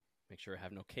sure I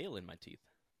have no kale in my teeth.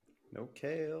 No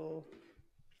kale.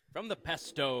 From the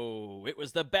pesto, it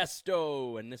was the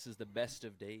besto, and this is the best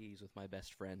of days with my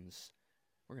best friends.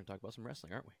 We're going to talk about some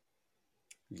wrestling, aren't we?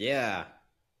 Yeah.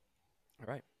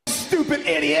 All right. Stupid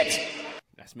idiot!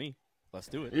 That's me. Let's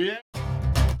do it. Yeah.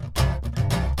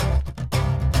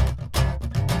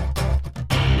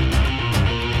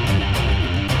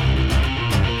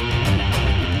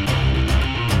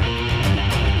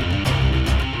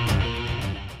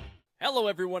 Hello,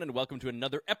 everyone, and welcome to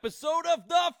another episode of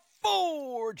the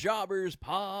Four Jobbers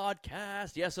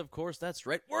Podcast. Yes, of course, that's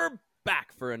right. We're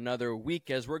back for another week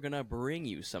as we're going to bring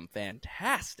you some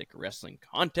fantastic wrestling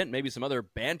content, maybe some other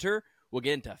banter. We'll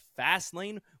get into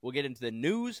Fastlane, we'll get into the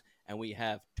news, and we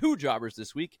have two jobbers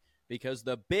this week because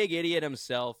the big idiot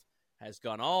himself has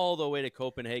gone all the way to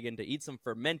Copenhagen to eat some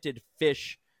fermented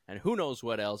fish and who knows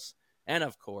what else. And,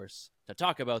 of course, to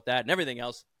talk about that and everything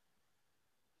else,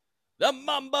 the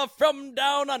Mamba from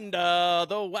down under,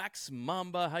 the Wax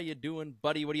Mamba. How you doing,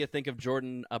 buddy? What do you think of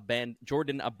Jordan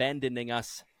abandoning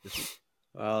us this week?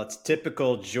 Well, it's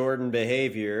typical Jordan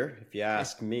behavior, if you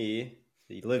ask me.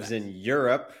 He lives in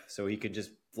Europe, so he could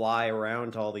just fly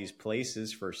around to all these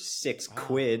places for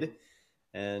 £6,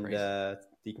 and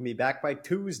he can be back by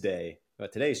Tuesday.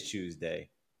 But today's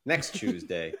Tuesday. Next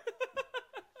Tuesday.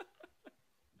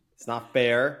 It's not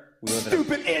fair. We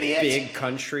live in a big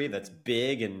country that's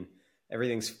big and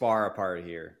everything's far apart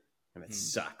here, and it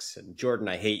sucks. And Jordan,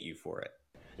 I hate you for it.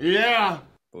 Yeah.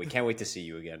 But we can't wait to see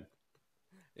you again.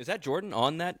 Is that Jordan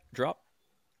on that drop?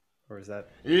 Or is that?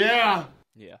 Yeah.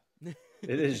 Yeah.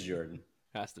 It is Jordan.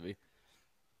 Has to be.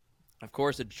 Of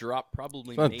course, a drop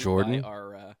probably not made Jordan.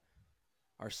 by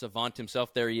our savant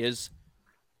himself. There he is.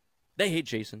 They hate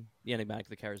Jason, the enigmatic,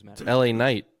 the charismatic. LA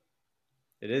Knight.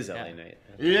 It is LA Knight.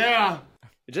 Yeah.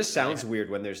 It just sounds weird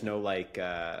when there's no like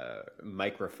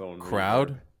microphone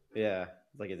Crowd? reverb. Yeah,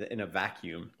 like in a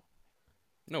vacuum.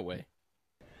 No way.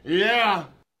 Yeah.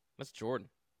 That's Jordan.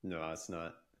 No, it's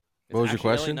not. It's What was your actually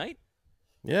LA question? Knight?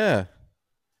 Yeah.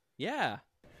 Yeah.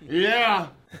 Yeah.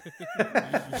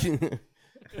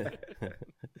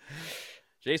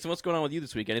 Jason, what's going on with you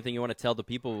this week? Anything you want to tell the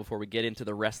people before we get into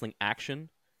the wrestling action?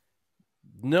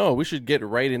 No, we should get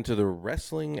right into the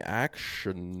wrestling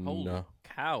action. Holy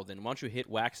cow. Then why don't you hit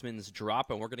Waxman's drop,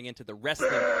 and we're going to get into the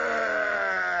wrestling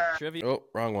trivia. Oh,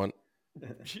 wrong one.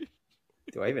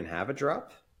 Do I even have a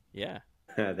drop? Yeah.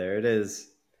 There it is.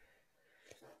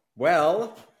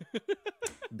 Well,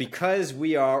 because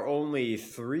we are only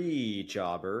 3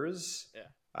 jobbers,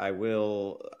 I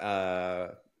will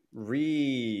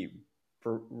bring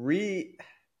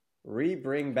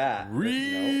back.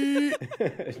 No.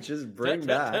 Just bring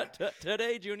back.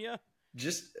 Today, Junior.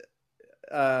 Just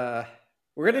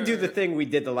we're gonna do the thing we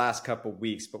did the last couple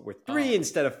weeks, but we're 3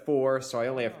 instead of 4, so I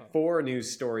only have 4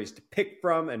 news stories to pick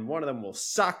from, and one of them will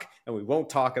suck, and we won't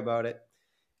talk about it.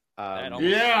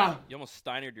 Yeah. You almost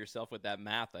Steinered yourself with that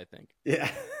math, I think.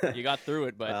 Yeah. You got through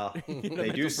it, but Well, you know, they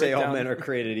it's do a say all breakdown. men are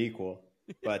created equal,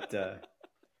 but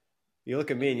you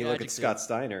look at me and you look at Scott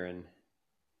Steiner, and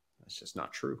that's just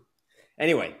not true.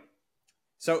 Anyway,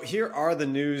 so here are the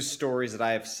news stories that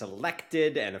I have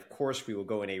selected, and of course we will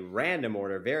go in a random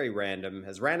order, very random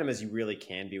as you really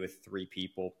can be with 3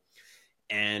 people,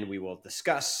 and we will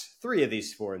discuss 3 of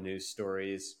these 4 news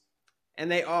stories,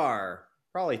 and they are,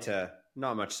 probably to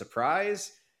not much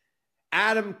surprise,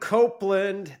 Adam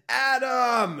Copeland.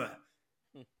 Adam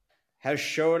has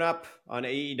shown up on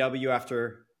AEW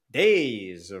after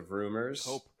days of rumors.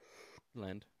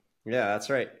 Copeland. Yeah, that's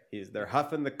right. They're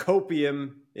huffing the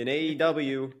copium in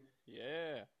AEW.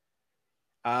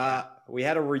 Yeah. We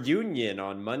had a reunion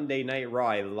on Monday Night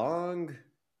Raw, a long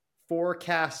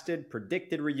forecasted,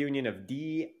 predicted reunion of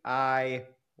DIY.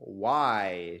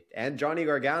 And Johnny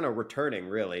Gargano returning,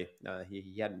 really.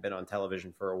 He hadn't been on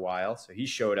television for a while, so he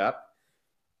showed up.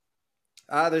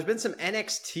 There's been some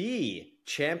NXT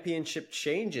championship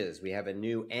changes. We have a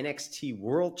new NXT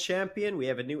World Champion. We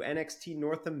have a new NXT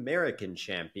North American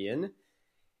Champion.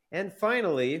 And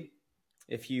finally,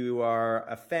 if you are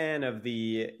a fan of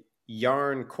the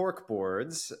yarn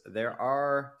corkboards, there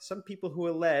are some people who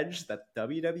allege that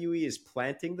WWE is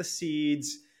planting the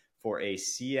seeds for a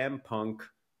CM Punk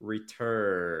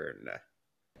return.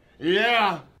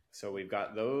 Yeah. So we've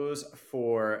got those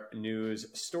 4 news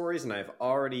stories, and I've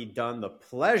already done the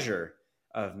pleasure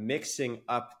of mixing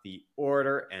up the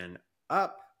order. And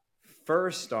up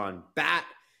first on bat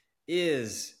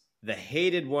is the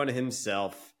hated one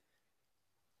himself,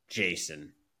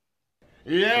 Jason.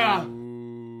 Yeah.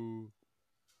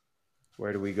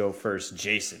 Where do we go first,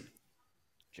 Jason?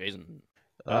 Jason.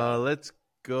 Let's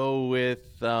go with...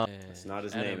 It's not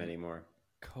his name anymore.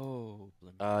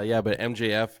 Copeland. Yeah, but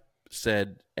MJF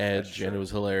said Edge, true. and it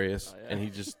was hilarious. Oh, yeah. And he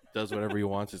just does whatever he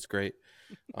wants. It's great.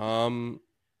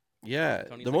 Yeah,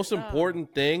 Tony's the like, most "No."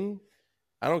 important thing,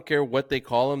 I don't care what they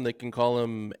call him. They can call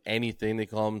him anything. They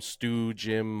call him Stu,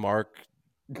 Jim, Mark,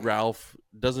 Ralph.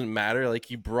 Doesn't matter. Like,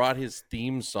 he brought his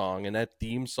theme song, and that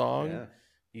theme song Yeah.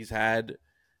 he's had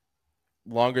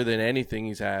longer than anything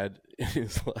he's had in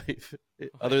his life,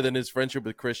 other than his friendship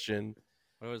with Christian.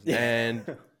 What was Yeah.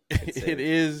 And I'd say it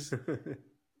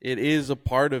is a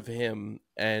part of him,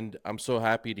 and I'm so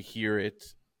happy to hear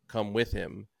it come with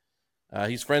him.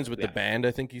 He's friends with the band,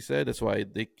 I think he said. That's why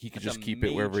he could just keep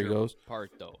it wherever he goes.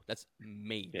 Part though, that's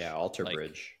major. Yeah, Alter Like,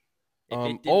 Bridge. If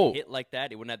it didn't hit like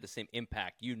that, it wouldn't have the same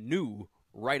impact. You knew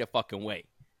right a fucking way.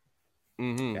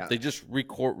 Mm-hmm. Yeah. They just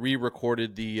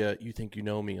re-recorded the "You Think You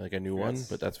Know Me" like a new one, Yes.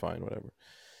 but that's fine, whatever.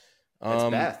 It's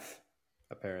Beth,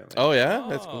 apparently. Oh yeah,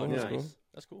 that's cool. Nice. That's cool.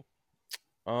 That's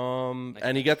cool.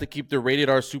 And he got to keep the Rated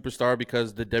R Superstar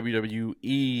because the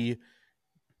WWE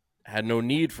had no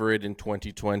need for it in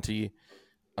 2020,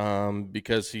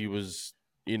 because he was,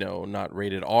 not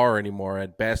rated R anymore.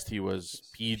 At best, he was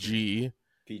PG,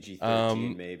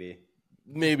 PG-13,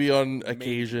 maybe on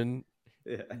occasion.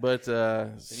 Yeah. But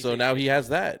so now he has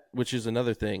that, which is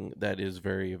another thing that is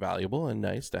very valuable and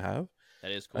nice to have.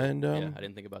 That is cool. And yeah, I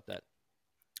didn't think about that.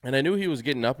 And I knew he was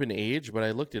getting up in age, but I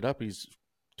looked it up. He's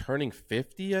turning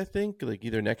 50, I think, like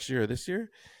either next year or this year.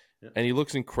 Yeah. And he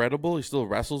looks incredible. He still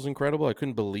wrestles incredible. I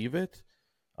couldn't believe it.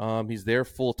 He's there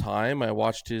full time. I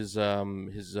watched his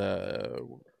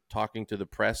talking to the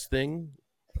press thing,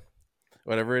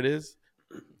 whatever it is.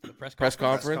 The press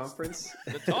conference.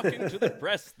 The talking to the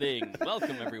press thing.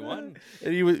 Welcome, everyone.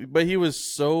 And he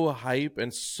was so hype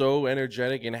and so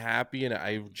energetic and happy, and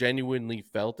I genuinely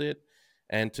felt it.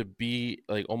 And to be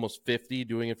like almost 50,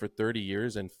 doing it for 30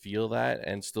 years and feel that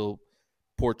and still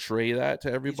portray that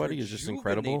to everybody is just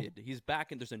incredible. Rejuvenated. He's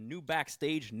back, and there's a new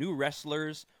backstage, new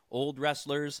wrestlers, old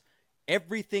wrestlers.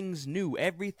 Everything's new.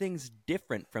 Everything's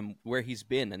different from where he's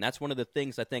been, and that's one of the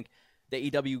things I think the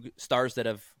AEW stars that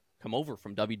have come over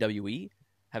from WWE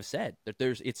have said, that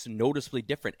it's noticeably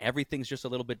different. Everything's just a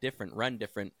little bit different, run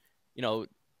different,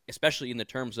 especially in the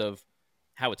terms of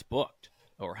how it's booked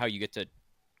or how you get to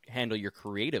handle your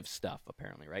creative stuff,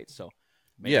 apparently, right? So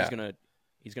maybe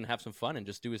he's gonna have some fun and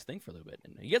just do his thing for a little bit.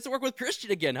 And he gets to work with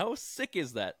Christian again. How sick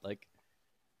is that? Like,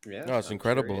 Yeah, no, it's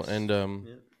incredible. Curious. And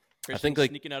Christian I think like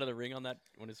sneaking out of the ring on that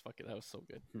one is fucking. That was so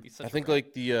good. He's such I a think rat.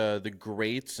 like the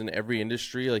greats in every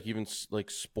industry, like even like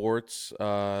sports.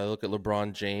 I look at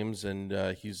LeBron James, and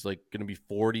he's like going to be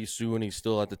 40 soon. He's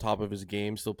still at the top of his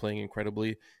game, still playing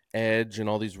incredibly. Edge and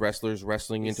all these wrestlers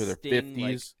wrestling into their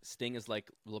 50s. Sting is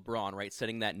like LeBron, right?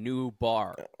 Setting that new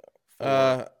bar.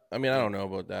 I mean, I don't know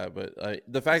about that, but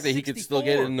the fact that he could still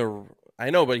get 64. in the, I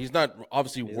know, but he's not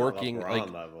obviously He's working not like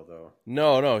LeBron level though.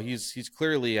 no, he's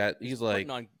clearly at he's like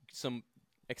putting on some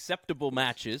acceptable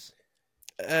matches.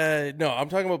 no, I'm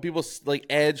talking about people like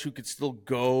Edge who could still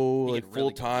go He like could really full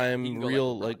go, yeah. time, He can go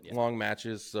real like LeBron, like yeah. long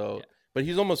matches. So, Yeah. but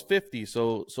he's almost 50.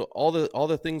 So all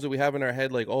the things that we have in our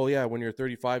head, like, oh yeah, when you're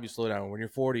 35, you slow down. When you're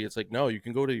 40, it's like no, you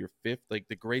can go to your 50. Like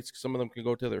the greats, some of them can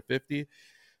go to their 50.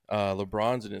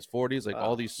 LeBron's in his 40s. Like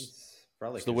all these. It's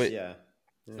probably it's the 'cause, way- yeah.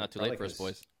 It's not too late for us,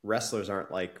 boys. Wrestlers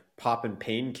aren't like popping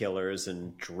painkillers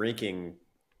and drinking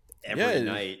every Yeah,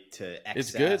 night to excess.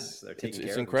 it's good. They're taking It's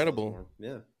care of incredible. themselves more.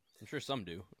 Yeah. I'm sure some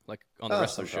do, like on the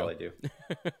rest Some of the show.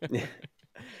 probably do.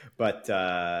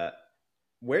 But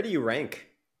where do you rank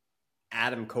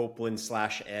Adam Copeland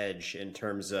 / Edge in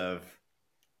terms of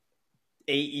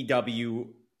AEW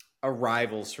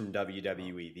arrivals from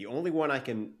WWE? The only one I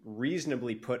can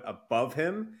reasonably put above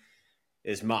him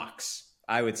is Mox.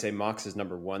 I would say Mox is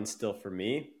number one still for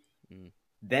me. Mm.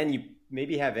 Then you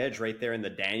maybe have Edge right there in the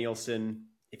Danielson.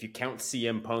 If you count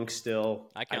CM Punk still,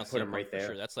 I count I'd put CM him right Punk for there.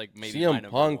 sure. That's like maybe my CM number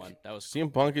Punk. one. That was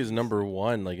CM Punk is number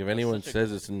one. Like if anyone such a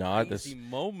says it's not, that's crazy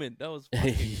moment. That was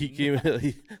he fucking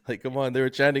came like come on. They were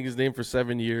chanting his name for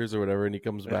 7 years or whatever, and he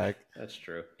comes back. That's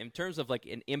true. in terms of like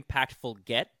an impactful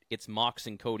get, it's Mox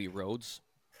and Cody Rhodes,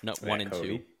 not Yeah, one and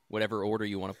Cody. two, whatever order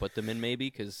you want to put them in, maybe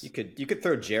because You could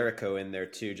throw Jericho in there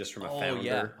too, just from a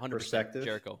founder 100% perspective.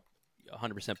 Jericho,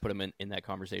 100% put him in that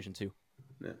conversation too.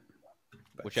 Yeah.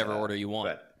 But, Whichever order you want,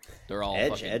 but they're all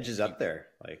Edge fucking- is up there.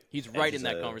 Like He's Edge right is in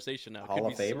that a conversation now. Hall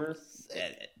Could of be so Famer.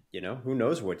 sick. Who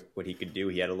knows what he could do?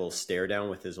 He had a little stare down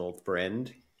with his old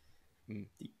friend. He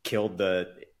killed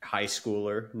the high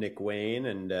schooler Nick Wayne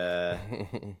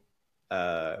and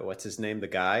what's his name? The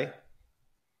guy.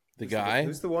 The guy.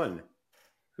 Who's the one?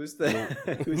 Who's the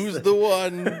Who's the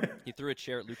one? He threw a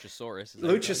chair at Luchasaurus. Is that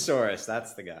what you're talking Luchasaurus.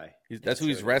 That's the guy. That's who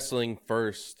he's wrestling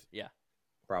first. about? Yeah.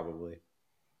 Probably.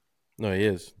 No, he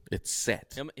is. It's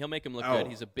set. He'll make him look Oh, good.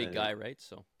 He's a big guy, right?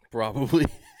 So Probably.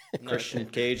 No, Christian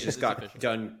Cage just it's got official.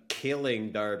 done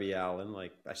killing Darby Allin.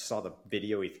 Like, I saw the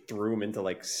video. He threw him into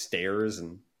like stairs,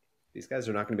 and these guys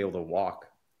are not going to be able to walk.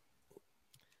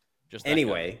 Just that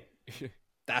Anyway, guy.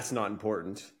 that's not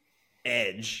important.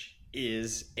 Edge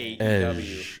is AEW.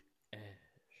 Edge.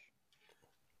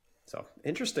 So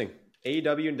interesting.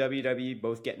 AEW and WWE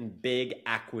both getting big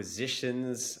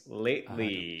acquisitions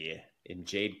lately in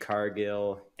Jade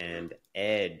Cargill and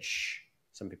Edge.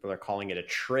 Some people are calling it a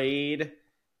trade.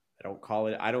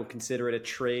 I don't consider it a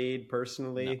trade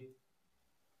personally.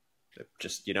 No.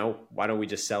 Just, why don't we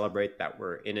just celebrate that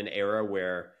we're in an era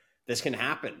where this can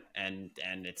happen and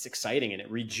it's exciting and it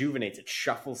rejuvenates, it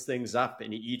shuffles things up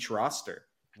in each roster.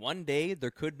 One day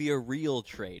there could be a real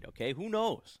trade, okay? Who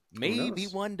knows? Maybe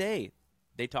one day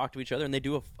they talk to each other and they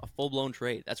do a full-blown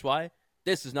trade. That's why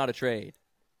this is not a trade.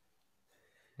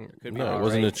 It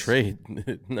wasn't a trade. No,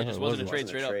 It just wasn't a trade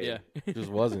straight up. Yeah. It just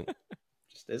wasn't.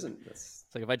 Just isn't. It's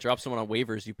like if I drop someone on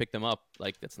waivers, you pick them up.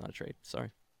 Like, that's not a trade.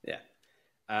 Sorry.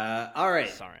 Yeah. All right.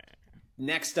 Sorry.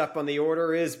 Next up on the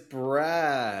order is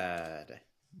Brad.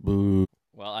 Boo.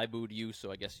 Well, I booed you,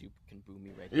 so I guess you can boo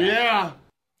me right back. Yeah.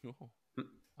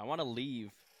 I want to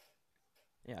leave.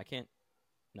 Yeah, I can't.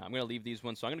 No, I'm going to leave these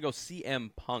ones. So I'm going to go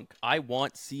CM Punk. I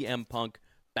want CM Punk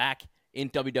back in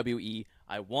WWE.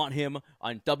 I want him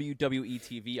on WWE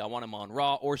TV. I want him on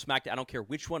Raw or SmackDown. I don't care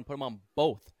which one. Put him on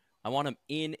both. I want him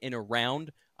in and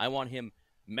around. I want him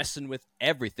messing with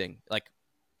everything, like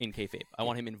in kayfabe. I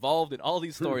want him involved in all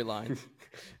these storylines.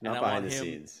 Not and I behind want the him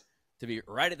scenes. to be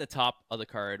right at the top of the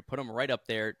card. Put him right up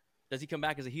there. Does he come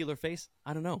back as a heel or face?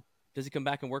 I don't know. Does he come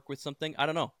back and work with something? I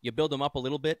don't know. You build him up a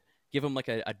little bit, give him like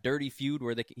a dirty feud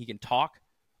where he can talk,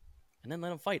 and then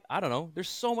let him fight. I don't know. There's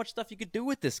so much stuff you could do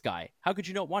with this guy. How could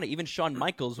you not want it? Even Shawn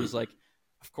Michaels was like,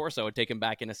 of course I would take him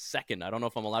back in a second. I don't know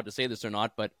if I'm allowed to say this or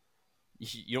not, but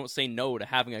you don't say no to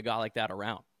having a guy like that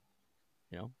around.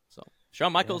 So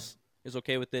Shawn Michaels is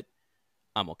okay with it.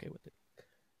 I'm okay with it.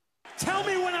 Tell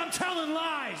me when I'm telling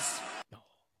lies.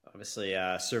 Obviously,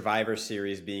 Survivor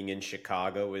Series being in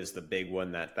Chicago is the big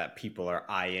one that people are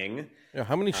eyeing. Yeah,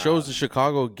 how many shows does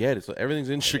Chicago get? So everything's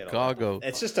in Chicago.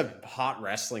 It's just a hot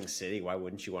wrestling city. Why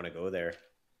wouldn't you want to go there?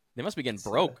 They must be getting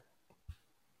broke.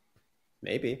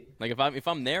 Maybe. Like if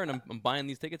I'm there and I'm buying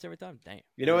these tickets every time, damn.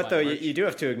 You know what though? You do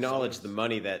have to acknowledge the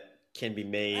money that can be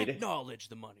made. Acknowledge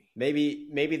the money. Maybe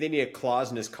they need a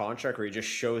clause in his contract where he just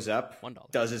shows up,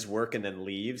 $1. does his work, and then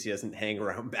leaves. He doesn't hang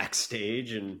around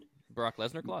backstage and Brock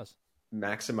Lesnar clause.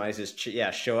 maximize his.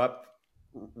 Show up,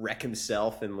 wreck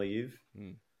himself, and leave.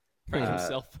 Frank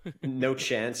himself. No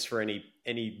chance for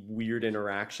any weird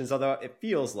interactions. Although it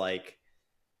feels like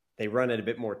they run it a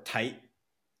bit more tight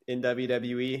in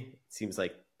WWE. It seems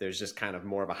like there's just kind of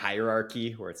more of a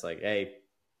hierarchy where it's like, hey,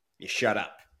 you shut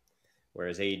up.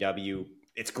 Whereas AEW,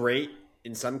 it's great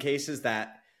in some cases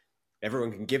that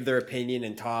everyone can give their opinion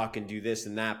and talk and do this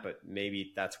and that, but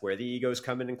maybe that's where the egos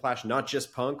come in and clash. Not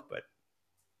just Punk, but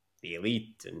the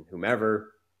Elite and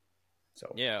whomever.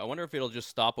 So Yeah, I wonder if it'll just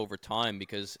stop over time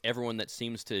because everyone that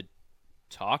seems to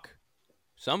talk,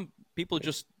 some people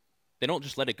they don't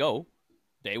just let it go.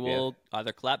 They will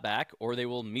either clap back or they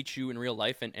will meet you in real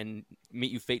life and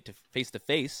meet you face to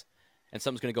face, and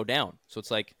something's going to go down. So it's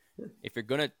like, if you're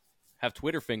going to have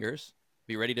Twitter fingers,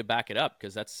 be ready to back it up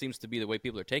because that seems to be the way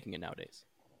people are taking it nowadays.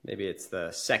 maybe it's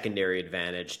the secondary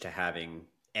advantage to having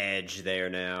Edge there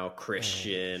now,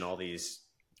 Christian, all these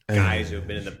guys who have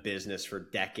been in the business for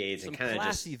decades. Some and kind of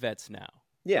classy just vets now.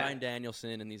 Yeah. Brian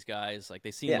Danielson and these guys, like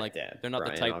they seem like they're not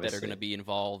Brian, the type obviously. that are going to be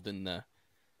involved in the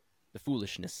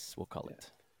foolishness, we'll call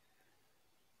it.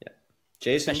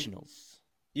 Jason, Professionals.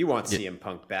 you want CM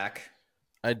Punk back.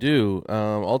 I do.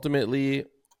 Ultimately,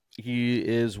 he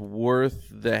is worth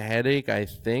the headache, I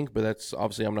think, but that's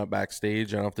obviously I'm not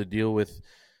backstage. I don't have to deal with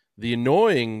the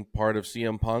annoying part of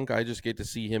CM Punk. I just get to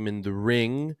see him in the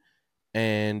ring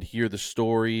and hear the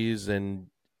stories and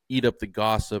eat up the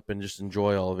gossip and just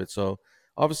enjoy all of it. So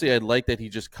obviously I'd like that he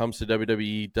just comes to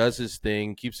WWE, does his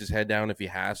thing, keeps his head down if he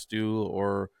has to,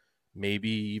 or maybe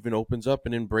even opens up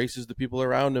and embraces the people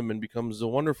around him and becomes a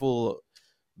wonderful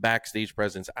backstage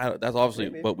presence. That's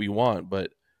obviously what we want,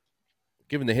 but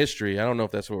given the history, I don't know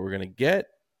if that's what we're going to get.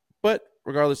 But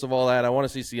regardless of all that, I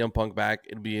want to see CM Punk back.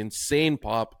 It'd be insane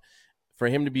pop for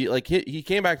him to be like, he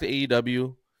came back to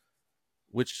AEW,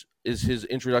 which is his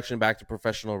introduction back to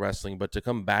professional wrestling, but to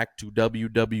come back to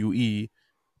WWE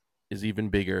is even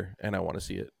bigger, and I want to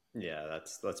see it. Yeah,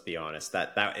 let's be honest.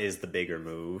 That is the bigger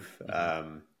move.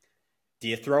 Do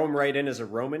you throw him right in as a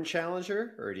Roman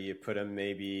challenger, or do you put him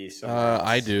maybe somewhere else?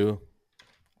 I do.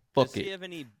 Fuck Does he it. have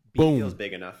any Boom. Feels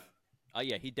big enough. Oh,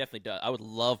 yeah, he definitely does. I would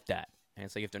love that. And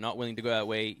it's like, if they're not willing to go that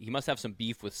way, he must have some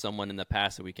beef with someone in the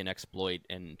past that we can exploit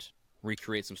and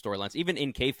recreate some storylines. Even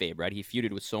in kayfabe, right? He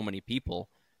feuded with so many people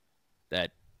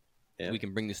that we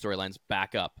can bring these storylines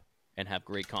back up and have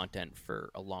great content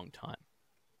for a long time.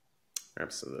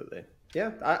 Absolutely.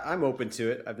 Yeah, I'm open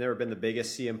to it. I've never been the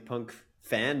biggest CM Punk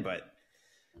fan, but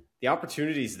the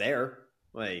opportunity's there.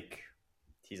 Like,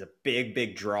 he's a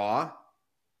big draw.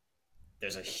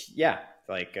 There's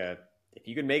if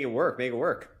you can make it work, make it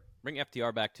work. Bring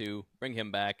FTR back too. Bring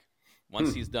him back.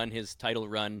 Once he's done his title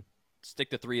run, stick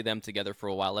the three of them together for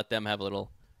a while. Let them have a little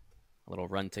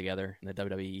run together in the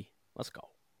WWE. Let's go.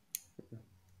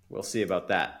 We'll see about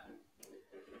that.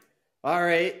 All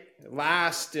right.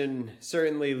 Last and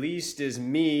certainly least is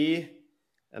me.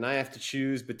 And I have to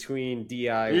choose between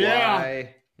DIY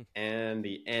and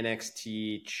the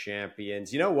NXT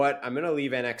champions. You know what? I'm going to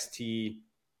leave NXT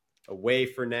away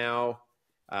for now.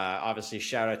 Obviously,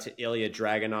 shout out to Ilya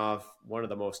Dragunov, one of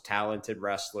the most talented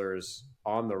wrestlers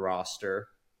on the roster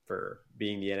for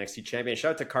being the NXT champion.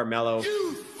 Shout out to Carmelo.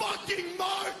 You fucking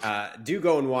mark! Do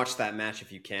go and watch that match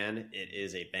if you can. It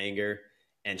is a banger.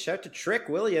 And shout out to Trick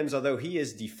Williams, although he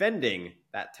is defending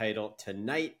that title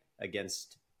tonight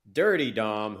against Dirty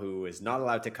Dom, who is not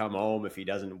allowed to come home if he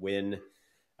doesn't win.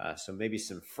 So maybe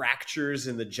some fractures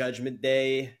in the Judgment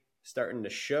Day starting to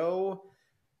show.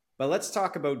 But let's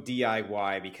talk about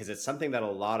DIY because it's something that a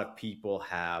lot of people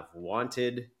have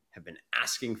wanted, have been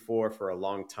asking for a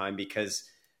long time, because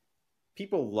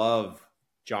people love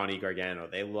Johnny Gargano.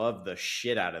 They love the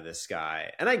shit out of this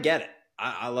guy. And I get it.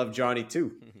 I love Johnny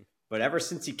too. But ever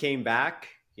since he came back,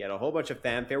 he had a whole bunch of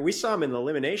fanfare. We saw him in the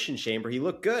Elimination Chamber. He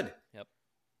looked good. Yep.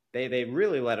 They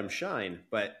really let him shine.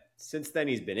 But since then,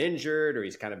 he's been injured, or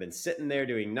he's kind of been sitting there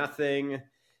doing nothing.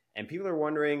 And people are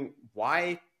wondering,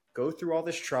 why go through all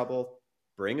this trouble,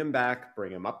 bring him back,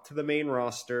 bring him up to the main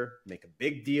roster, make a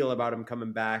big deal about him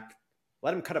coming back,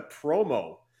 let him cut a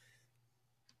promo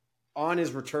on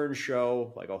his return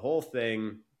show, like a whole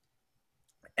thing,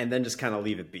 and then just kind of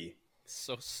leave it be.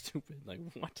 So stupid. Like,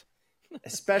 what?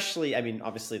 Especially, I mean,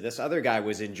 obviously this other guy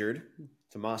was injured,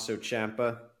 Tommaso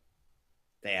Ciampa.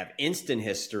 They have instant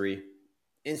history,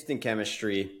 instant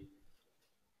chemistry.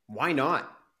 Why not?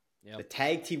 Yep. The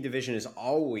tag team division is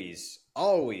always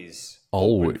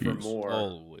open for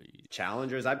more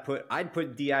challengers. I'd put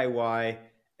DIY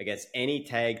against any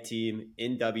tag team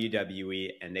in WWE,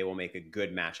 and they will make a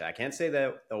good match. I can't say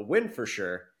that they'll win for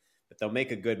sure, but they'll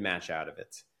make a good match out of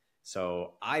it.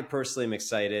 So I personally am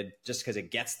excited just because it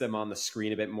gets them on the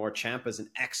screen a bit more. Ciampa's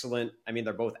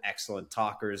they're both excellent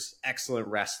talkers, excellent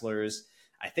wrestlers.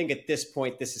 I think at this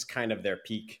point, this is kind of their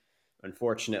peak,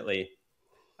 unfortunately.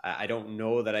 I don't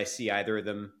know that I see either of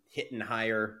them hitting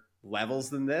higher levels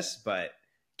than this, but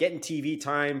getting TV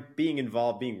time, being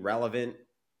involved, being relevant.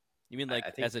 You mean like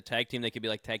as a tag team, they could be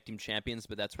like tag team champions,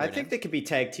 but that's where I think they could be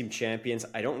tag team champions.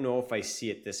 I don't know if I see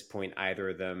at this point either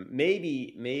of them.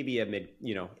 Maybe a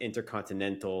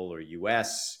intercontinental or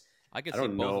US. I could see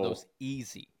both of those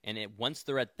easy. And once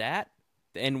they're at that,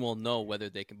 then we'll know whether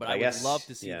they can. But I would love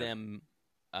to see them,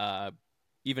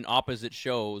 even opposite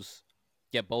shows,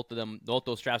 get both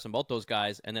those straps on both those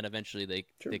guys, and then eventually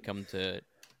they come to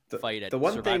fight at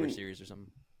Survivor Series or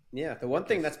something. Yeah, the one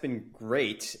thing that's been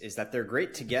great is that they're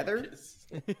great together.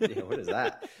 What is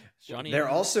that? They're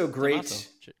also great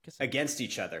against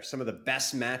each other. Some of the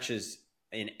best matches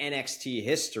in NXT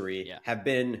history have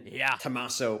been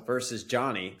Tommaso versus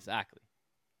Johnny. Exactly.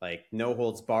 Like no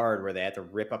holds barred, where they had to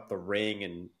rip up the ring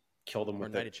and kill them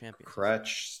with a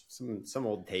crutch. Some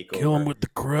old takeover. Kill him with the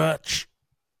crutch.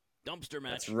 Dumpster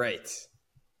match. That's right.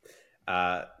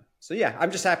 So yeah, I'm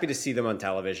just happy to see them on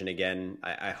television again.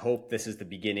 I hope this is the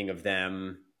beginning of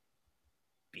them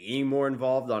being more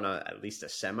involved on at least a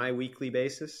semi-weekly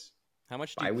basis. How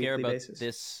much do you care about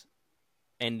this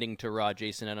ending to Raw,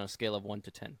 Jason, on a scale of 1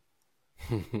 to 10?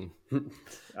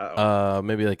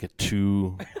 Maybe like a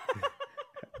 2.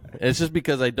 It's just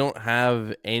because I don't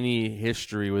have any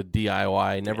history with DIY.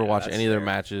 I never watched any of their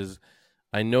matches.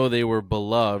 I know they were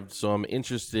beloved, so I'm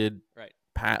interested. Right.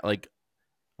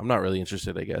 I'm not really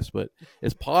interested, I guess, but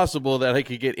it's possible that I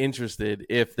could get interested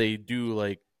if they do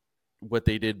like what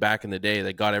they did back in the day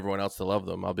that got everyone else to love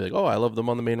them. I'll be like, oh, I love them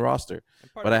on the main roster.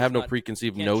 But I have no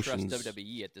preconceived notions. Trust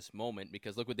WWE at this moment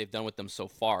because look what they've done with them so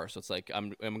far. So it's like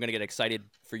I'm going to get excited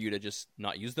for you to just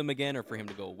not use them again or for him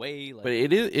to go away. But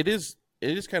it is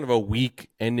kind of a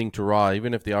weak ending to Raw,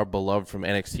 even if they are beloved from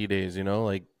NXT days.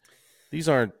 Like these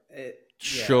aren't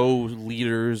show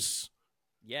leaders.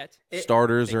 Yet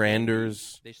starters or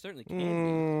enders. They certainly can be.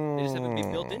 They just haven't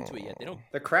been built into it yet. They don't.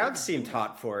 The crowd seemed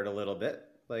hot for it a little bit.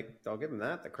 Like, I'll give him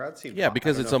that. The crowd seemed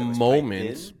because it's a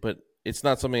moment, but it's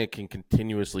not something that can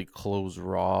continuously close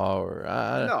Raw or.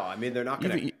 No, I mean they're not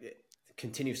going to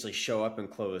continuously show up and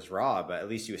close Raw, but at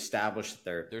least you establish that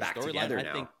they're back together now.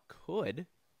 I think could,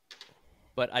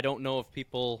 but I don't know if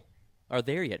people are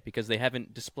there yet because they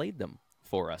haven't displayed them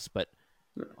for us. But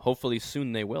hopefully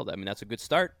soon they will. I mean, that's a good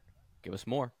start. Give us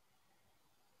more.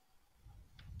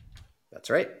 That's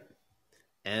right.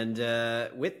 And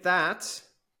with that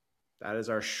is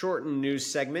our shortened news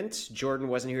segment. Jordan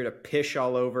wasn't here to pish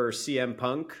all over CM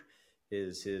Punk,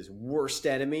 his worst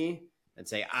enemy, and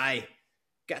say, I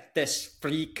got this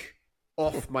freak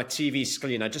off my TV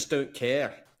screen. I just don't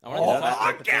care.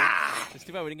 It's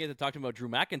too bad we didn't get to talk about Drew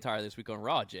McIntyre this week on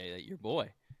Raw, Jay, your boy.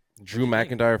 Drew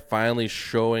McIntyre finally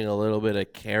showing a little bit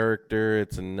of character.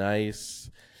 It's a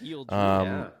nice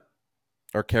or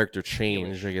character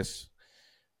change, I guess.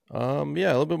 A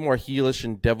little bit more heelish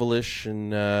and devilish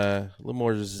and a little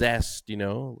more zest,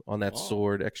 on that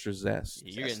sword, extra zest.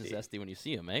 You're getting zesty when you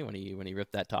see him, eh? When he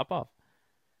ripped that top off.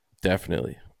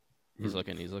 Definitely. He's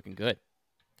looking good.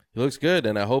 He looks good,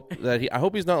 and I hope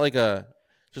he's not like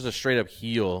just a straight up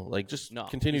heel. Like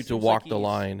continue to walk the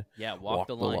line. Yeah, walk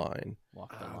the line.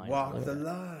 Walk the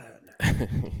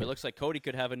line. It looks like Cody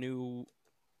could have a new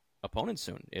opponent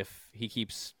soon if he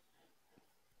keeps.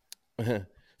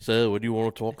 So, what do you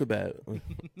want to talk about?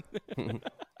 What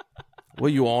are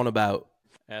you on about?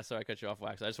 Yeah, sorry I cut you off,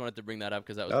 Wax. I just wanted to bring that up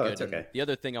because that was good. That's okay. The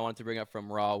other thing I wanted to bring up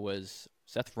from Raw was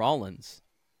Seth Rollins.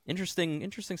 Interesting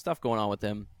stuff going on with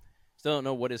him. Still don't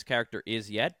know what his character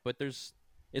is yet, but it's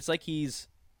like he's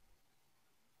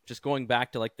just going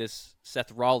back to like this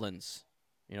Seth Rollins,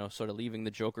 sort of leaving the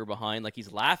Joker behind. Like he's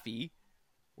laughy,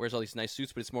 wears all these nice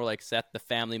suits, but it's more like Seth the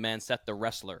family man, Seth the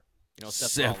wrestler.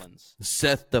 Seth Rollins.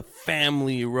 Seth the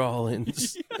family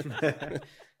Rollins.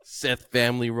 Seth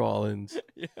family Rollins.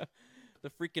 Yeah, the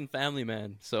freaking family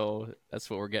man. So that's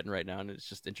what we're getting right now, and it's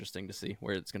just interesting to see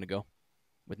where it's going to go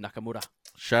with Nakamura.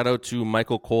 Shout out to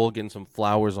Michael Cole getting some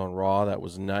flowers on Raw. That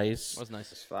was nice. That was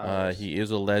nice. He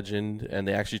is a legend, and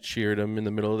they actually cheered him in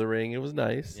the middle of the ring. It was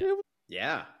nice.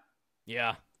 Yeah.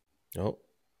 Oh.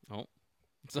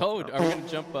 So are we going to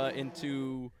jump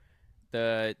into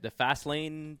the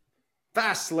Fastlane?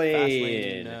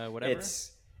 Fastlane, whatever.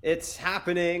 It's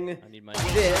happening. I need my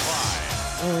this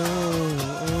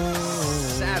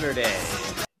Saturday.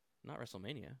 Not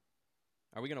WrestleMania.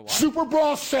 Are we gonna watch Super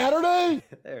Brawl Saturday?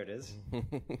 There it is.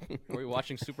 Are we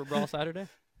watching Super Brawl Saturday?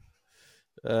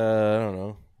 I don't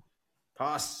know.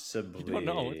 Possibly. You don't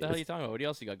know. What the hell are you talking about? What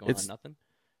else you got going on? Nothing.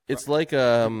 It's like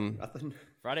Nothing.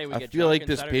 Friday we I get. feel like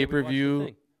this Saturday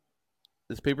pay-per-view.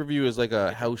 This pay-per-view is like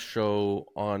a house show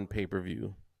on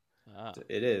pay-per-view.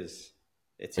 It is.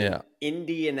 It's in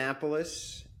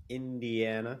Indianapolis,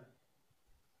 Indiana.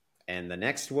 And the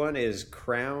next one is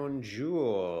Crown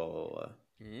Jewel.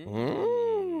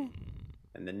 Mm.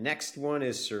 And the next one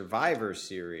is Survivor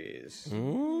Series.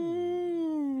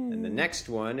 Mm. And the next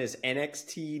one is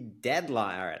NXT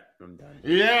Deadline. All right, I'm done.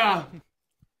 Yeah.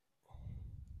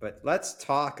 But let's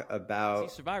talk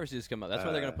about... Survivor Series come up. That's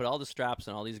why they're going to put all the straps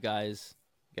on all these guys.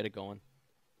 Get it going.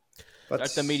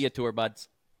 Start the media tour, buds.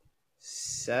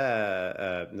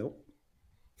 Nope.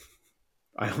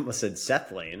 I almost said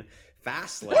Seth Lane.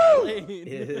 Fastlane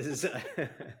is...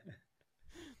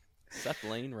 Seth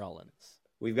Lane Rollins.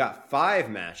 We've got 5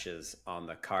 matches on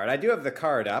the card. I do have the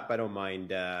card up. I don't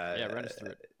mind run us through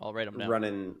it. I'll write them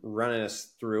down. Running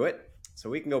us through it.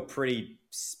 So we can go pretty,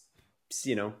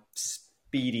 speedy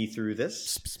through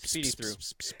this. Speedy through.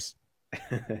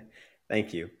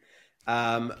 Thank you.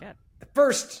 The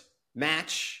first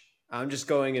match, I'm just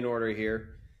going in order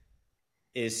here,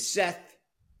 is Seth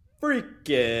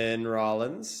freaking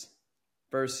Rollins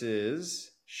versus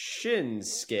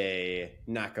Shinsuke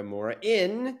Nakamura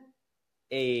in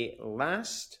a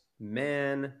last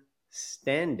man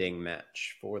standing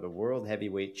match for the World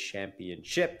Heavyweight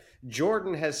Championship.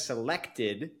 Jordan has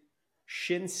selected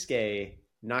Shinsuke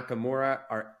Nakamura.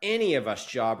 Are any of us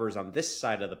jobbers on this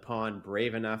side of the pond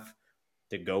brave enough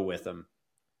to go with him?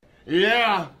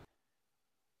 Yeah.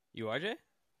 You are, Jay?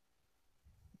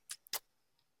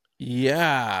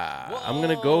 Yeah. Whoa, I'm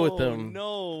gonna go with them.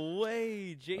 No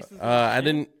way. Jason. I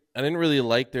didn't really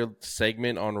like their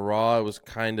segment on Raw. It was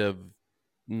kind of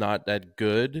not that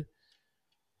good.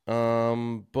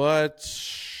 But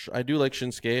I do like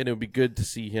Shinsuke, and it would be good to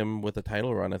see him with a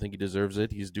title run. I think he deserves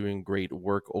it. He's doing great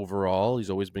work overall. He's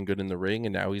always been good in the ring,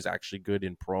 and now he's actually good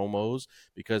in promos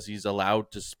because he's allowed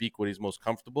to speak what he's most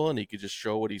comfortable, and he could just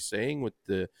show what he's saying with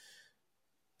the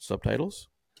subtitles,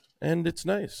 and it's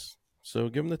nice. So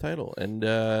give him the title, and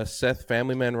Seth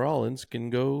Family Man Rollins can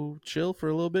go chill for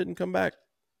a little bit and come back.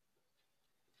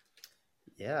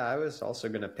 Yeah, I was also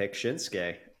going to pick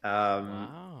Shinsuke.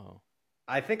 Wow.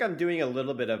 I think I'm doing a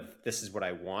little bit of this is what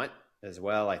I want as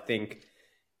well. I think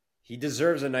he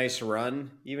deserves a nice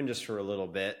run, even just for a little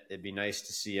bit. It'd be nice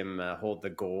to see him hold the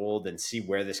gold and see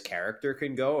where this character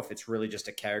can go, if it's really just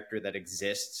a character that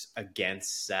exists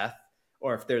against Seth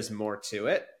or if there's more to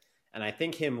it. And I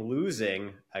think him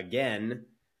losing again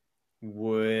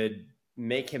would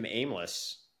make him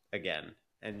aimless again.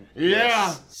 And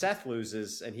yes, Seth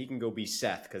loses and he can go be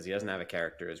Seth because he doesn't have a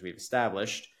character, as we've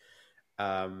established.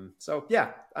 So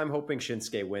yeah, I'm hoping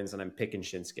Shinsuke wins and I'm picking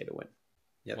Shinsuke to win.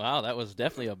 Yep. Wow, that was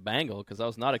definitely a bangle because I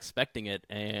was not expecting it.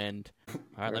 And all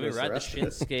right, let me ride the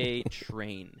Shinsuke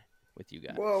train with you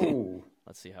guys. Whoa.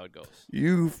 Let's see how it goes.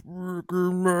 You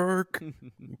fricker Mark.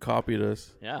 Copied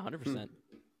us. Yeah, 100%.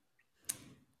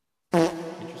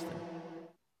 Interesting.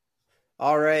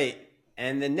 All right.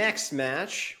 And the next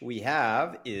match we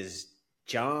have is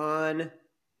John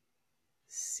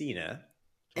Cena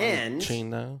and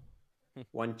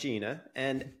Juan Cena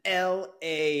and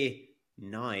LA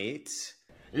Knight.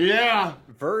 Yeah.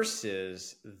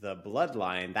 Versus the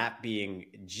Bloodline, that being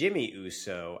Jimmy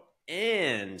Uso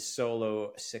and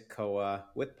Solo Sikoa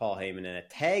with Paul Heyman in a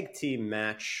tag team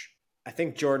match. I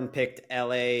think Jordan picked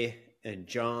LA and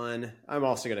John. I'm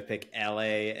also going to pick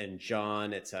LA and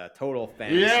John. It's a total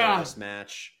fan service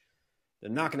match.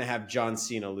 They're not going to have John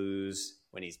Cena lose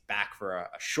when he's back for a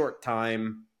short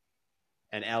time.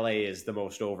 And LA is the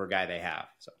most over guy they have.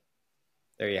 So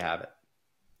there you have it.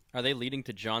 Are they leading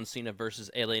to John Cena versus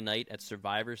LA Knight at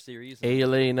Survivor Series?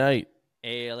 LA Knight.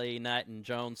 LA Knight and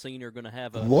John Cena are going to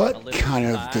have a what little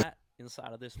kind fight of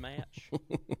inside of this match.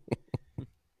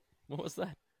 What was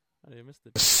that? I missed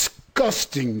it.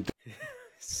 disgusting?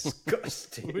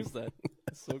 Disgusting. Who is that?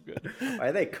 That's so good. Why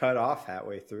are they cut off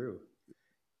halfway through?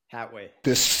 Halfway.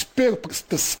 Yeah.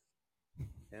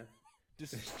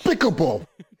 Despicable.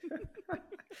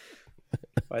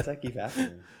 Why does that keep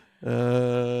happening?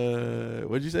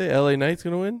 What'd you say? LA Knight's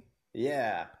gonna win?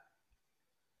 Yeah.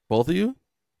 Both of you?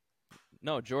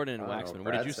 No, Jordan and Waxman.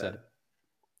 What did you say?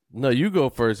 No, you go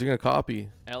first. You're gonna copy.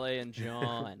 LA and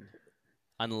John.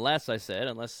 Unless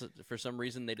for some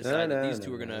reason they decide that these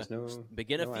two are gonna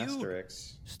begin a feud.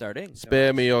 Asterisks. Starting.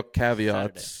 Spare me your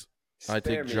caveats. I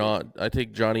Spare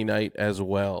take Johnny Knight as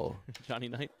well. Johnny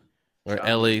Knight. Or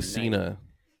Johnny LA Knight. Cena.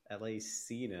 LA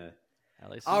Cena.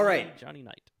 LA Cena. All right. Johnny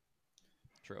Knight.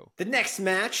 True. The next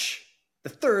match, the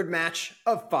third match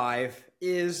of 5,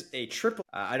 is a triple.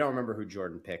 I don't remember who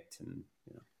Jordan picked, and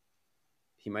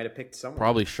he might have picked someone.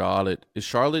 Probably Charlotte. Is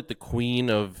Charlotte the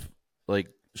queen of like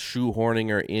shoehorning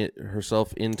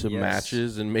herself into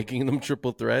matches and making them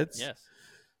triple threats?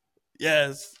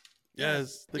 Yes.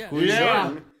 The queen.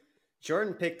 Yeah.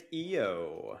 Jordan picked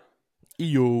EO.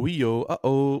 EO.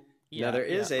 Uh-oh. Now there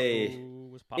is a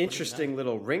interesting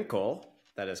little wrinkle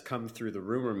that has come through the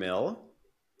rumor mill.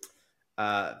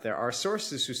 There are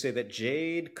sources who say that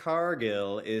Jade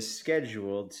Cargill is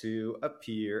scheduled to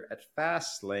appear at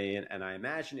Fastlane, and I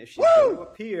imagine if she's going to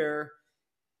appear,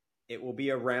 it will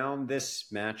be around this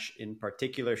match in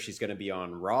particular. She's going to be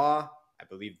on Raw. I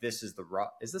believe this is the Raw.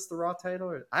 Is this the Raw title?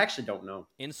 Or... I actually don't know.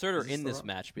 Insert her in this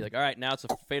match. Be like, all right, now it's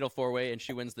a fatal 4-way, and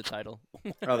she wins the title.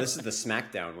 Oh, this is the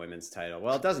SmackDown Women's title.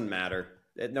 Well, it doesn't matter.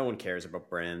 No one cares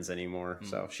about brands anymore,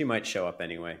 so she might show up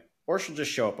anyway, or she'll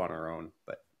just show up on her own.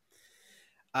 But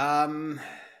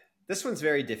this one's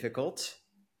very difficult.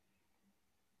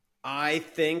 I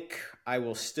think I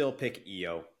will still pick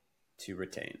EO to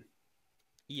retain.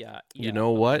 Yeah. You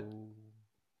know what?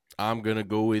 I'm gonna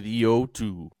go with EO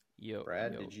too.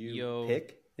 Brad, did you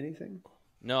pick anything?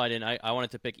 No, I didn't. I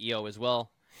wanted to pick EO as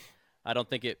well. I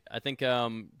think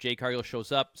Jade Cargill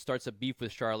shows up, starts a beef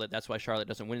with Charlotte. That's why Charlotte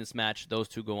doesn't win this match. Those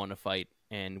two go on to fight,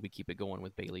 and we keep it going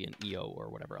with Bayley and EO or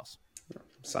whatever else.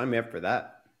 Sign me up for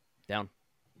that. Down.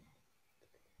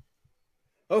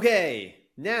 Okay,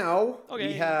 now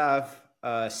we have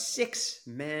a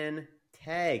 6-man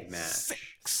tag match.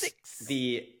 Six.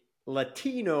 The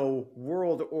Latino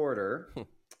World Order.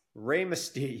 Rey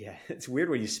Mysterio. Yeah, it's weird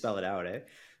when you spell it out, eh?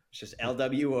 It's just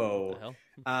LWO.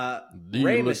 The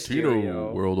Rey Latino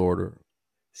Mysterio, World Order.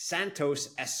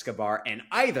 Santos Escobar, and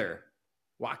either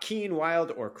Joaquin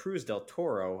Wilde or Cruz del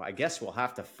Toro. I guess we'll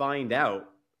have to find out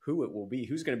who it will be.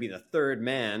 Who's going to be the third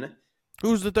man?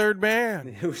 Who's the third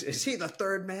man? Is he the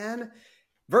third man?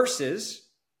 Versus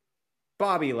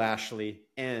Bobby Lashley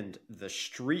and the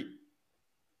Street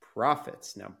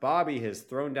Profits. Now, Bobby has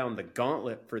thrown down the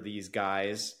gauntlet for these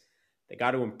guys. They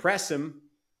got to impress him.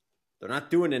 They're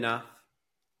not doing enough.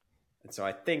 And so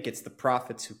I think it's the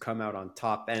Profits who come out on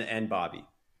top, and Bobby.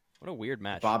 What a weird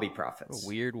match. Bobby Profits.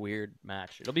 What a weird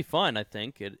match. It'll be fun, I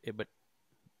think. But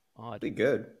odd. Be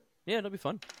good. Yeah, it'll be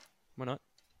fun. Why not?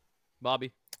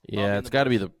 Bobby. Yeah, it's got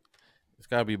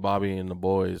to be Bobby and the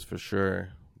boys for sure.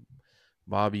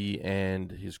 Bobby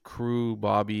and his crew.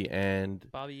 Bobby and the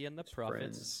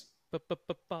Prophets.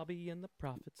 Bobby and the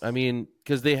Prophets. I mean,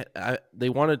 because they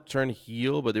want to turn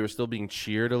heel, but they were still being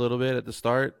cheered a little bit at the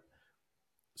start.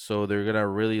 So they're gonna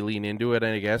really lean into it,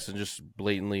 I guess, and just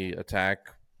blatantly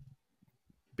attack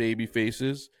baby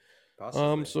faces.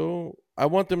 Possibly. So I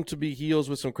want them to be heels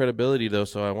with some credibility, though.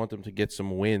 So I want them to get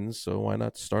some wins. So why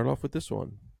not start off with this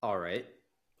one? All right.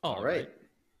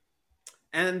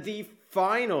 And the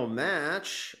final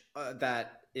match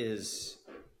that is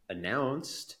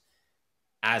announced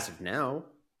as of now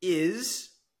is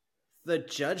the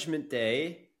Judgment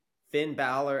Day, Finn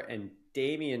Balor and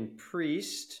Damian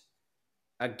Priest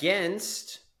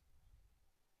against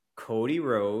Cody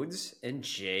Rhodes and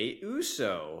Jey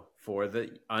Uso for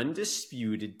the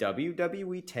undisputed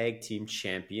WWE Tag Team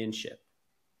Championship.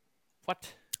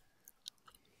 What?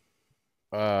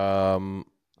 I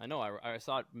know. I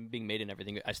saw it being made and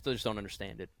everything. I still just don't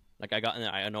understand it. Like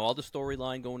I know all the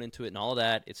storyline going into it and all of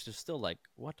that. It's just still like,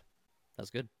 what? That's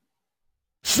good.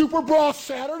 Super Bra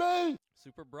Saturday?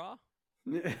 Super bra?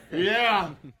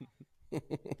 Yeah. You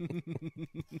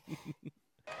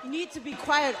need to be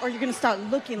quiet or you're going to start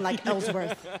looking like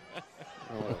Ellsworth.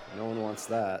 Oh, no one wants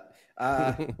that.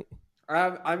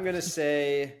 I'm going to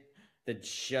say the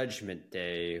Judgment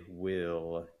Day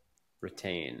will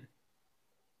retain.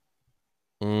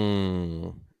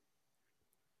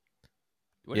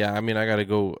 Yeah, I mean, I gotta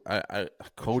go.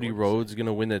 Cody Rhodes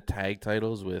gonna win the tag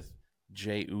titles with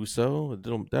Jey Uso.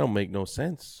 That'll make no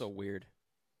sense. So weird.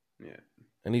 Yeah,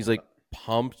 and he's like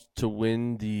pumped to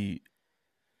win the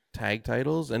tag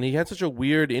titles, and he had such a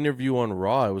weird interview on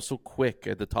Raw. It was so quick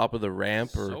at the top of the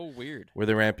ramp, or so weird where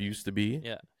the ramp used to be.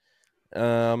 Yeah.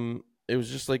 It was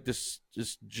just like this,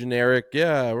 just generic.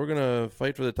 Yeah, we're gonna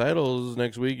fight for the titles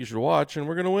next week. You should watch, and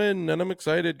we're gonna win, and I'm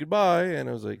excited. Goodbye. And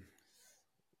I was like,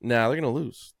 nah, they're gonna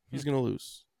lose. He's gonna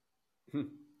lose.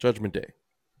 Judgment Day.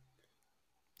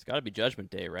 It's got to be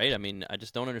Judgment Day, right? I mean, I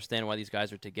just don't understand why these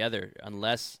guys are together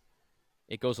unless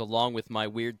it goes along with my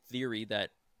weird theory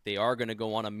that they are going to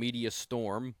go on a media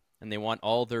storm and they want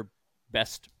all their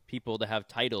best people to have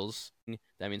titles.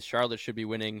 That means Charlotte should be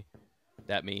winning.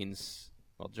 That means,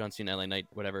 well, John Cena, LA Knight,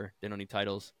 whatever. They don't need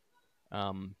titles.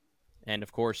 And,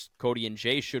 of course, Cody and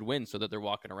Jay should win so that they're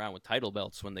walking around with title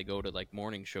belts when they go to, like,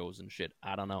 morning shows and shit.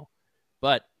 I don't know.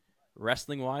 But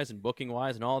wrestling-wise and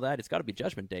booking-wise and all that, it's got to be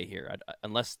Judgment Day here.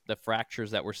 Unless the fractures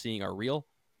that we're seeing are real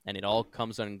and it all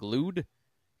comes unglued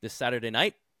this Saturday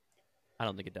night, I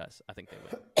don't think it does. I think they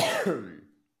win.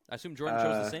 I assume Jordan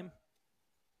chose the same?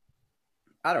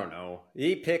 I don't know.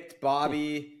 He picked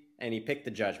Bobby and he picked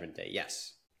the Judgment Day.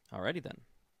 Yes. Alrighty then.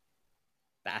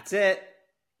 That's it.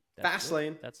 That's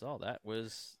Fastlane. it. That's all. That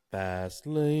was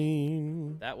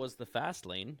Fastlane. That was the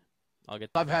Fastlane.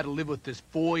 I've had to live with this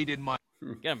void in my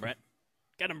Get him, Brett.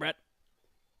 Get him, Brett.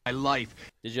 my life.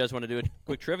 Did you guys want to do a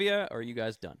quick trivia, or are you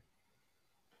guys done?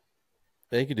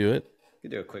 They could do it. You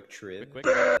could do a quick trib. Quick.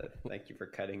 Thank you for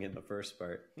cutting in the first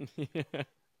part.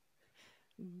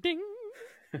 Ding.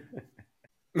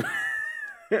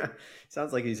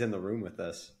 Sounds like he's in the room with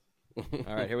us.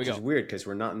 All right, here we Which go. is weird because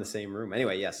we're not in the same room.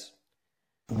 Anyway, yes.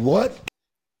 What?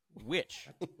 Which?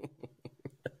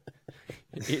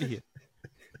 Idiot.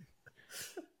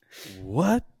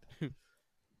 What?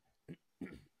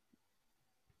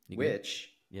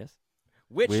 Which? Yes.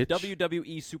 Which Which?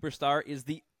 WWE superstar is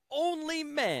the only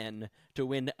man to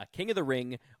win a King of the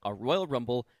Ring, a Royal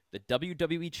Rumble, the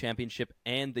WWE Championship,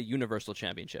 and the Universal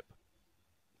Championship?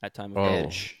 At time of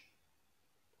Edge.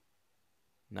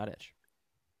 Not Edge.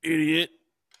 Idiot.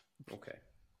 Okay.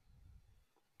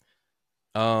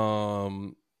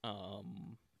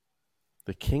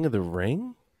 The King of the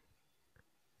Ring?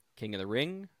 King of the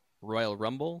Ring, Royal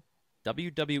Rumble,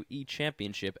 WWE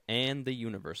Championship, and the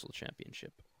Universal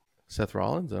Championship. Seth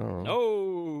Rollins? I don't know.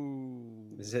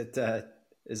 No. Is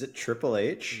it Triple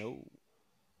H? No.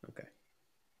 Okay.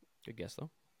 Good guess, though.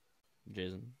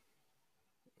 Jason?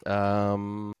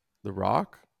 The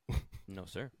Rock? No,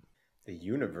 sir. The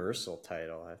Universal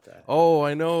title. I have to. Oh,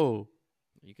 I know.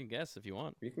 You can guess if you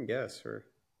want. You can guess. Or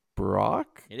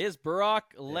Brock? It is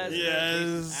Brock Lesnar. Yes.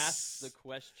 Jason asked the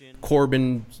question.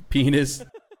 Corbin penis.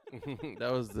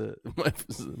 That was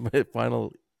my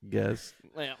final guess.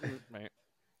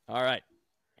 All right.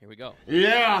 Here we go.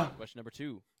 Yeah. Question number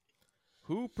 2.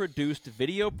 Who produced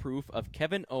video proof of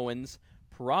Kevin Owens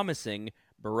promising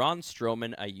Braun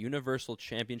Strowman a Universal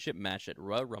Championship match at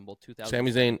Royal Rumble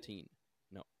 2017?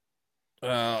 No.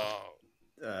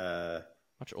 uh,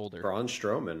 Much older. Braun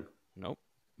Strowman. Nope.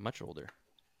 Much older.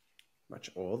 Much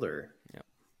older. Yep.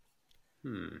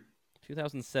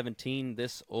 2017,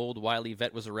 this old wily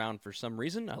vet was around for some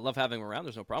reason. I love having him around.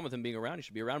 There's no problem with him being around. He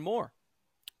should be around more.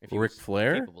 If he Ric was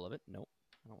Flair? capable of it. Nope.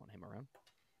 I don't want him around.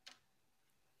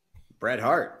 Bret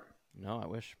Hart. No, I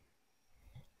wish.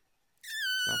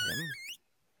 Not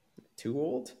him. Too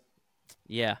old?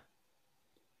 Yeah.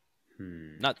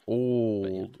 Not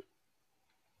Old.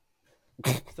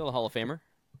 but yeah. Still a Hall of Famer.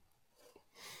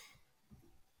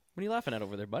 What are you laughing at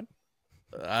over there, bud?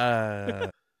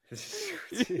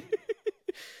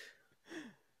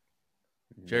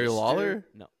 Jerry Lawler?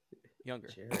 No. Younger.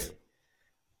 Jerry.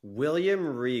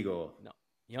 William Regal. No.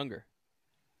 Younger.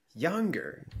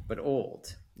 Younger, but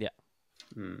old. Yeah.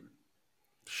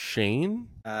 Shane?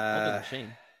 Older than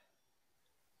Shane.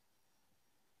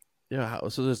 Yeah,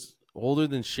 so this older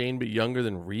than Shane but younger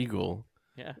than Regal.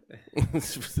 Yeah.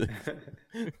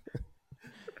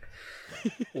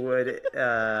 Would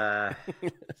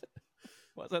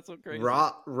Why is that so crazy?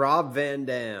 Rob Van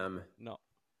Dam. No.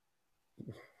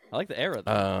 I like the era,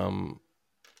 though.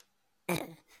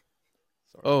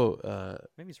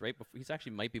 Maybe he's right before. He's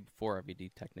actually might be before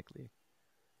RVD, technically.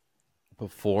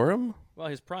 Before him? Well,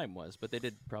 his prime was, but they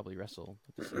did probably wrestle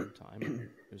at the same time.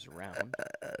 He was around.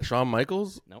 Shawn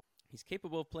Michaels? Nope. He's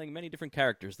capable of playing many different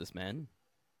characters, this man.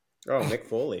 Oh, Mick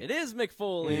Foley. It is Mick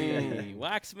Foley.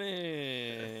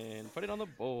 Waxman. Put it on the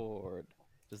board.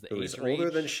 Does the Who is age older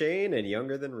range? than Shane and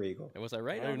younger than Regal. Was I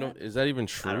right I don't on even know. that? Is that even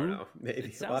true? I don't know. Maybe It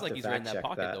we'll sounds have like to he's right in fact that check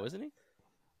pocket, though, isn't he?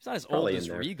 He's not as Probably old in as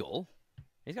there. Regal.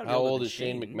 He's got to be How older old than is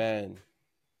Shane Shane McMahon?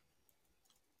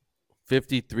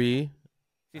 53.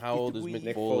 How old is 53. Mick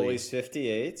Mick Foley? Foley's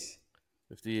 58.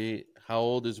 58. How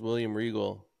old is William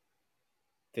Regal?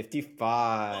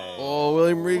 55. Oh,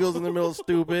 William Regal's in the middle,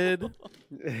 stupid.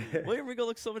 William Regal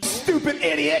looks so much older. Stupid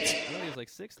idiot! I thought he was like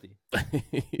 60.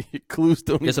 Clues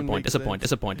don't even Disappoint. make sense. I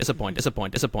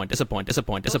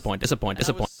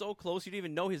was so close, you didn't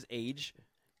even know his age.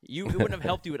 It wouldn't have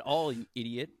helped you at all, you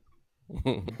idiot.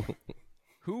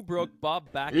 Who broke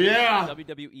Bob Backlund's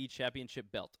WWE Championship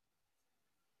belt?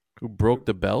 Who broke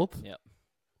the belt? Yep.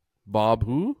 Bob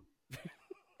who?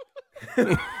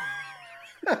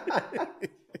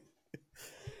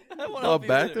 Bob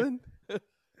Backlund?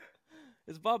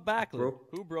 It's Bob Backlund.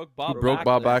 Who broke Bob Who broke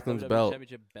Bob Backlund's Backlund's WWE belt?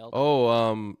 Championship belt?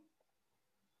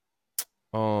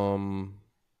 Oh,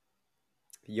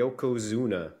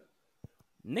 Yokozuna.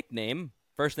 Nickname,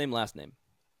 first name, last name.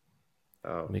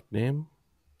 Oh. nickname?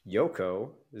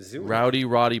 Yokozuna. Rowdy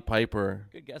Roddy Piper.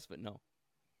 Good guess, but no.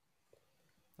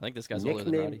 I think this guy's older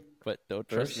than Nickname, Roddy, but don't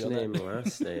trust First me on name, that.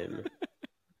 last name.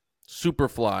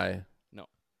 Superfly. No.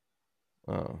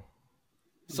 Oh.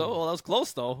 So, well, that was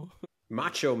close, though.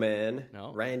 Macho Man.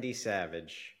 No. Randy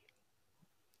Savage.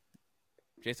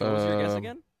 Jason, what was your guess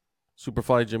again?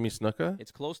 Superfly Jimmy Snuka?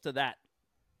 It's close to that.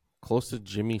 Close to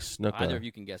Jimmy Snuka. Either of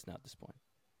you can guess now at this point.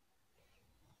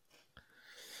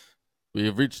 We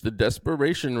have reached the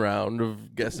desperation round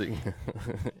of guessing.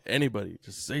 Anybody,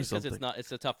 just say Because something.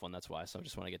 it's a tough one, that's why. So I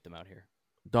just want to get them out here.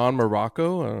 Don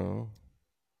Morocco? I don't know.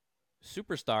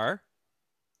 Superstar.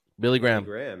 Billy Graham.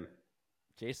 Graham.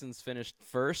 Jason's finished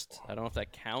first. I don't know if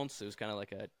that counts. It was kind of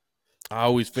like a... I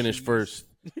always finish Jeez. first.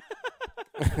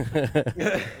 I'll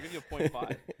give you a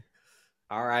 0.5.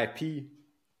 R.I.P.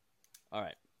 All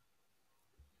right.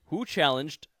 Who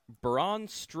challenged Braun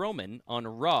Strowman on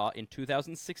Raw in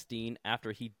 2016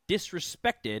 after he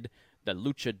disrespected the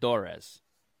Luchadores?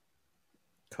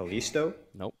 Kalisto?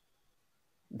 Nope.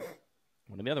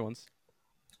 One of the other ones.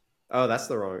 Oh, that's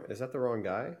the wrong... Is that the wrong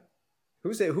guy?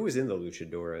 Who is in the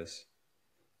Luchadores?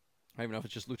 I don't even know if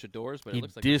it's just Luchadors, but He it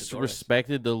looks like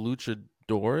disrespected the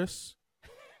Luchadores?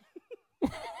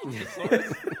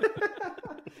 Luchadores.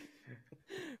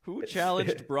 Who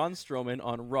challenged Braun Strowman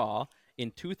on Raw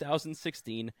in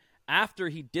 2016 after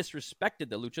he disrespected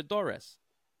the Luchadores?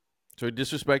 So he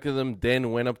disrespected them,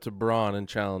 then went up to Braun and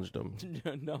challenged him.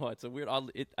 No, it's a weird...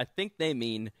 I think they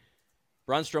mean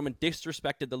Braun Strowman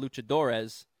disrespected the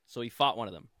Luchadores, so he fought one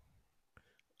of them.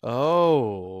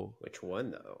 Oh. Which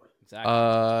one, though?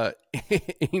 Exactly.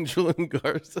 Angel and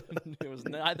Garza. It was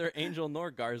neither Angel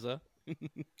nor Garza.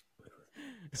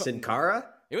 Sin Cara?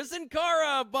 It was Sin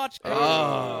Cara, Botch.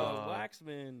 Oh.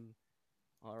 Waxman.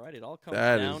 All right, it all comes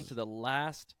That down is- to the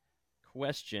last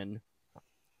question.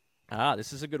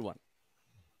 This is a good one.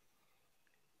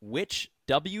 Which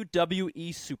WWE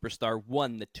superstar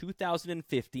won the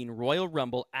 2015 Royal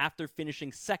Rumble after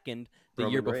finishing second the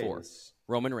year before? Reigns.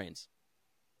 Roman Reigns.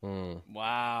 Mm.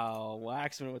 Wow,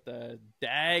 Waxman with the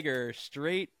dagger,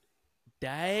 straight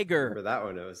dagger. Remember that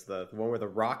one? It was the one where The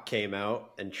Rock came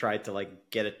out and tried to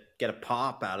like get a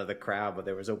pop out of the crowd, but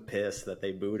they were so pissed that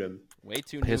they booed him. Way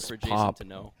too new Piss for Jason pop. to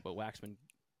know, but Waxman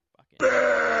fucking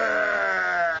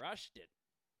crushed it.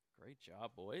 Great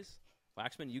job, boys.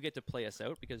 Waxman, you get to play us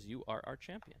out because you are our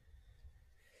champion.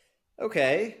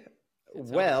 Okay. Tell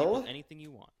Well, people anything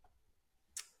you want.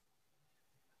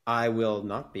 I will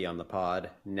not be on the pod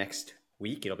next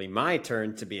week. It'll be my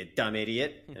turn to be a dumb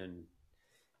idiot and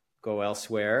go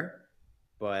elsewhere.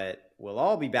 But we'll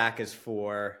all be back as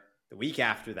for the week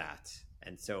after that.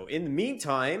 And so in the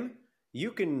meantime,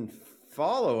 you can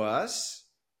follow us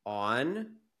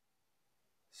on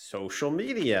social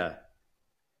media,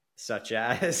 such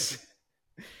as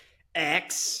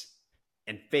X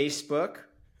and Facebook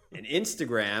and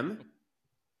Instagram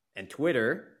and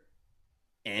Twitter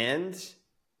and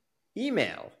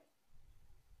email.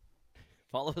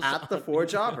 Follow us At the on- Four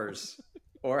Jobbers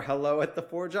or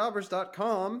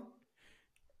hello@the4jobbers.com,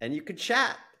 and you can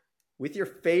chat with your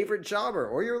favorite jobber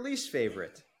or your least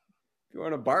favorite. If you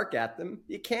want to bark at them,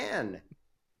 you can.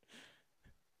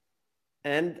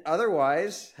 And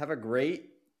otherwise, have a great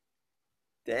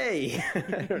day.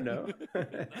 I don't know.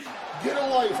 Get a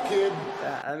life, kid.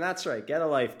 And that's right. Get a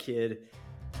life, kid.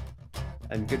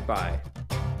 And goodbye.